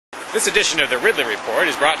This edition of the Ridley Report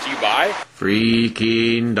is brought to you by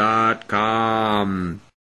Freaking.com.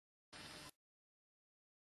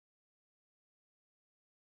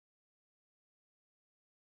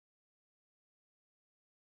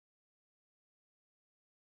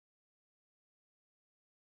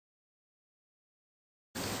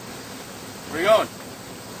 Where are you going?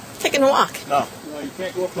 Taking a walk. No, you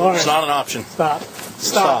can't go up there. It's not an option.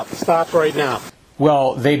 Stop right now.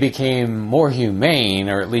 Well, they became more humane,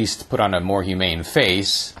 or at least put on a more humane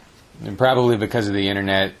face, and probably because of the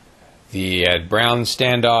internet. The Brown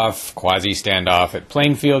standoff, quasi-standoff at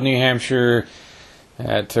Plainfield, New Hampshire,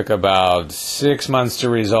 it took about 6 months to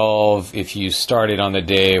resolve if you started on the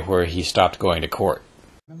day where he stopped going to court.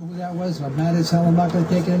 Remember who that was? I'm mad as hell. I'm not going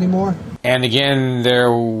to take it anymore. And again,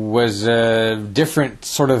 there was a different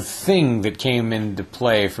sort of thing that came into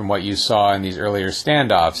play from what you saw in these earlier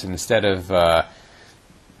standoffs. Instead of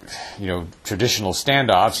traditional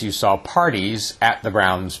standoffs, you saw parties at the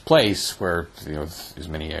Browns' place where as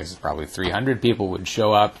many as probably 300 people would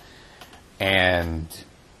show up and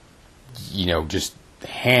just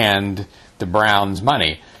hand the Browns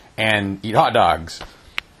money and eat hot dogs.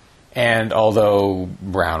 And although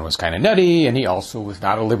Brown was kind of nutty, and he also was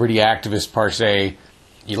not a liberty activist per se,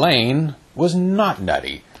 Elaine was not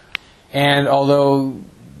nutty. And although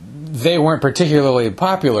they weren't particularly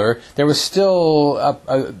popular, there was still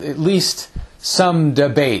at least some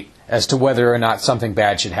debate as to whether or not something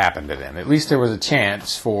bad should happen to them. At least there was a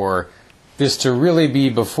chance for this to really be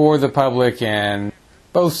before the public and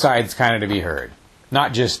both sides kind of to be heard.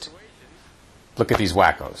 Not just, look at these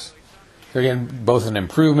wackos. So again, both an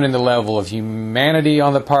improvement in the level of humanity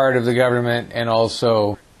on the part of the government and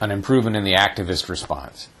also an improvement in the activist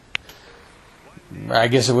response. I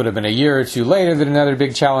guess it would have been a year or two later that another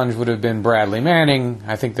big challenge would have been Bradley Manning.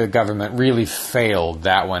 I think the government really failed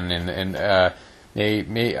that one, and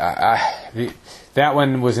that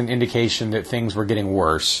one was an indication that things were getting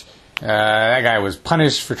worse. That guy was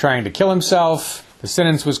punished for trying to kill himself. The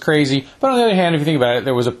sentence was crazy. But on the other hand, if you think about it,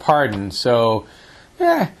 there was a pardon. So,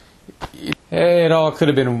 it all could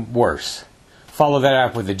have been worse. Follow that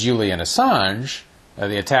up with the Julian Assange,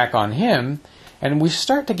 the attack on him, and we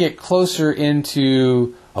start to get closer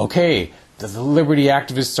into, okay, the liberty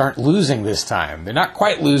activists aren't losing this time. They're not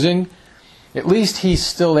quite losing. At least he's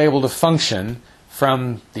still able to function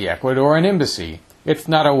from the Ecuadorian embassy. It's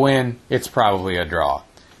not a win. It's probably a draw.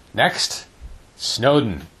 Next,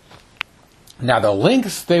 Snowden. Now, the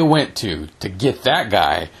lengths they went to get that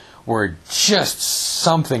guy were just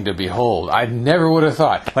something to behold. I never would have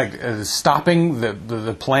thought. Like stopping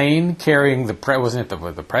the plane carrying wasn't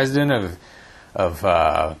it the president of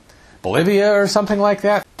Bolivia or something like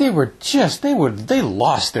that? They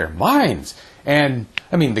lost their minds. And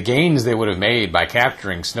I mean, the gains they would have made by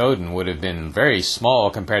capturing Snowden would have been very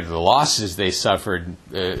small compared to the losses they suffered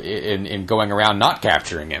in going around not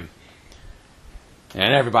capturing him.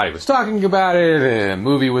 And everybody was talking about it. A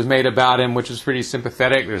movie was made about him, which was pretty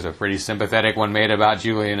sympathetic. There's a pretty sympathetic one made about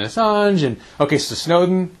Julian Assange. And okay, so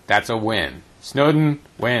Snowden, that's a win. Snowden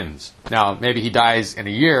wins. Now, maybe he dies in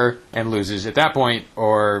a year and loses at that point,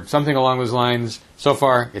 or something along those lines. So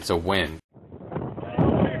far, it's a win.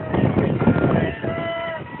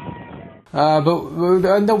 But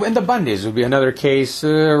the Bundys would be another case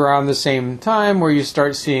around the same time where you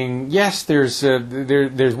start seeing, yes, there's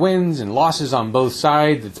wins and losses on both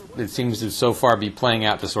sides. It seems to so far be playing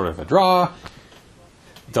out to sort of a draw.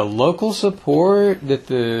 The local support that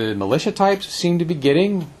the militia types seem to be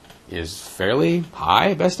getting is fairly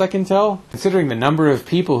high, best I can tell. Considering the number of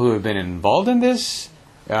people who have been involved in this,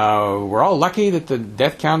 we're all lucky that the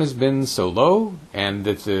death count has been so low and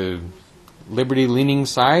that the liberty-leaning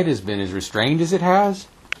side has been as restrained as it has.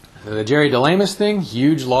 The Jerry DeLamas thing,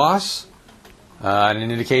 huge loss. An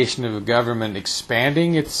indication of the government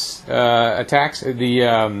expanding its attacks.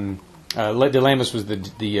 DeLamas was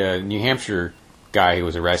the New Hampshire guy who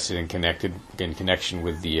was arrested and connected in connection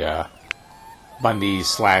with the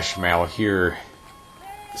Bundy/Malheur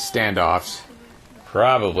standoffs.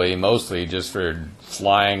 Probably, mostly just for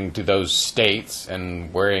flying to those states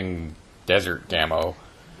and wearing desert camo.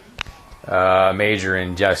 Major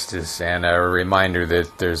injustice and a reminder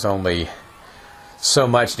that there's only so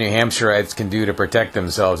much New Hampshireites can do to protect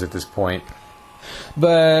themselves at this point.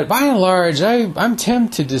 But by and large, I'm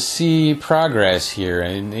tempted to see progress here.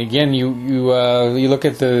 And again, you look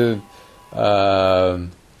at the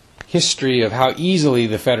history of how easily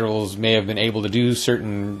the Federals may have been able to do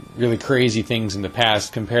certain really crazy things in the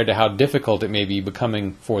past compared to how difficult it may be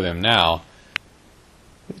becoming for them now.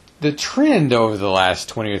 The trend over the last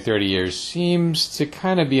 20 or 30 years seems to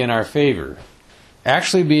kind of be in our favor.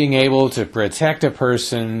 actually being able to protect a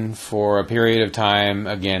person for a period of time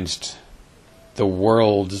against the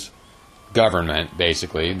world's government,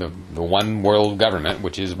 basically, the one world government,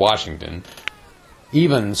 which is Washington.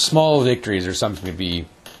 Even small victories are something to be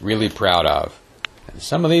really proud of. And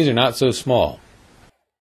some of these are not so small.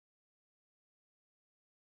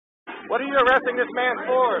 What are you arresting this man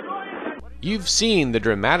for? You've seen the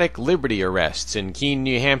dramatic liberty arrests in Keene,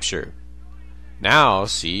 New Hampshire. Now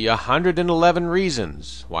see 111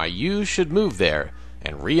 reasons why you should move there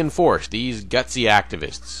and reinforce these gutsy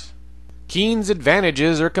activists. Keene's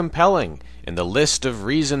advantages are compelling, and the list of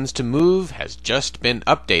reasons to move has just been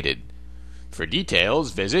updated. For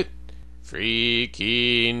details, visit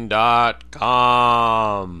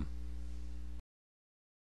freekeene.com.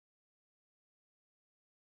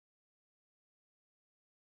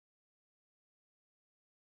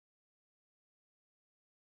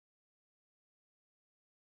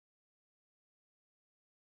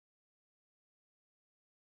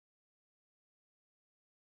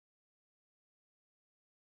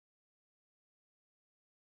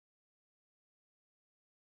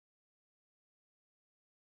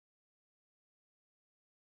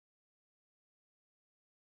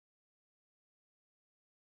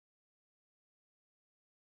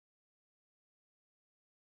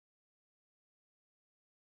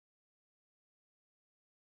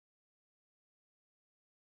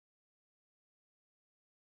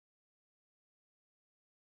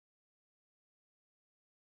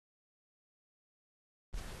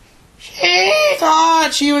 She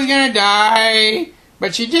thought she was gonna die,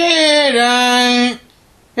 but she didn't.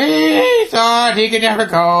 He thought he could never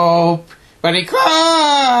cope, but he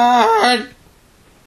could.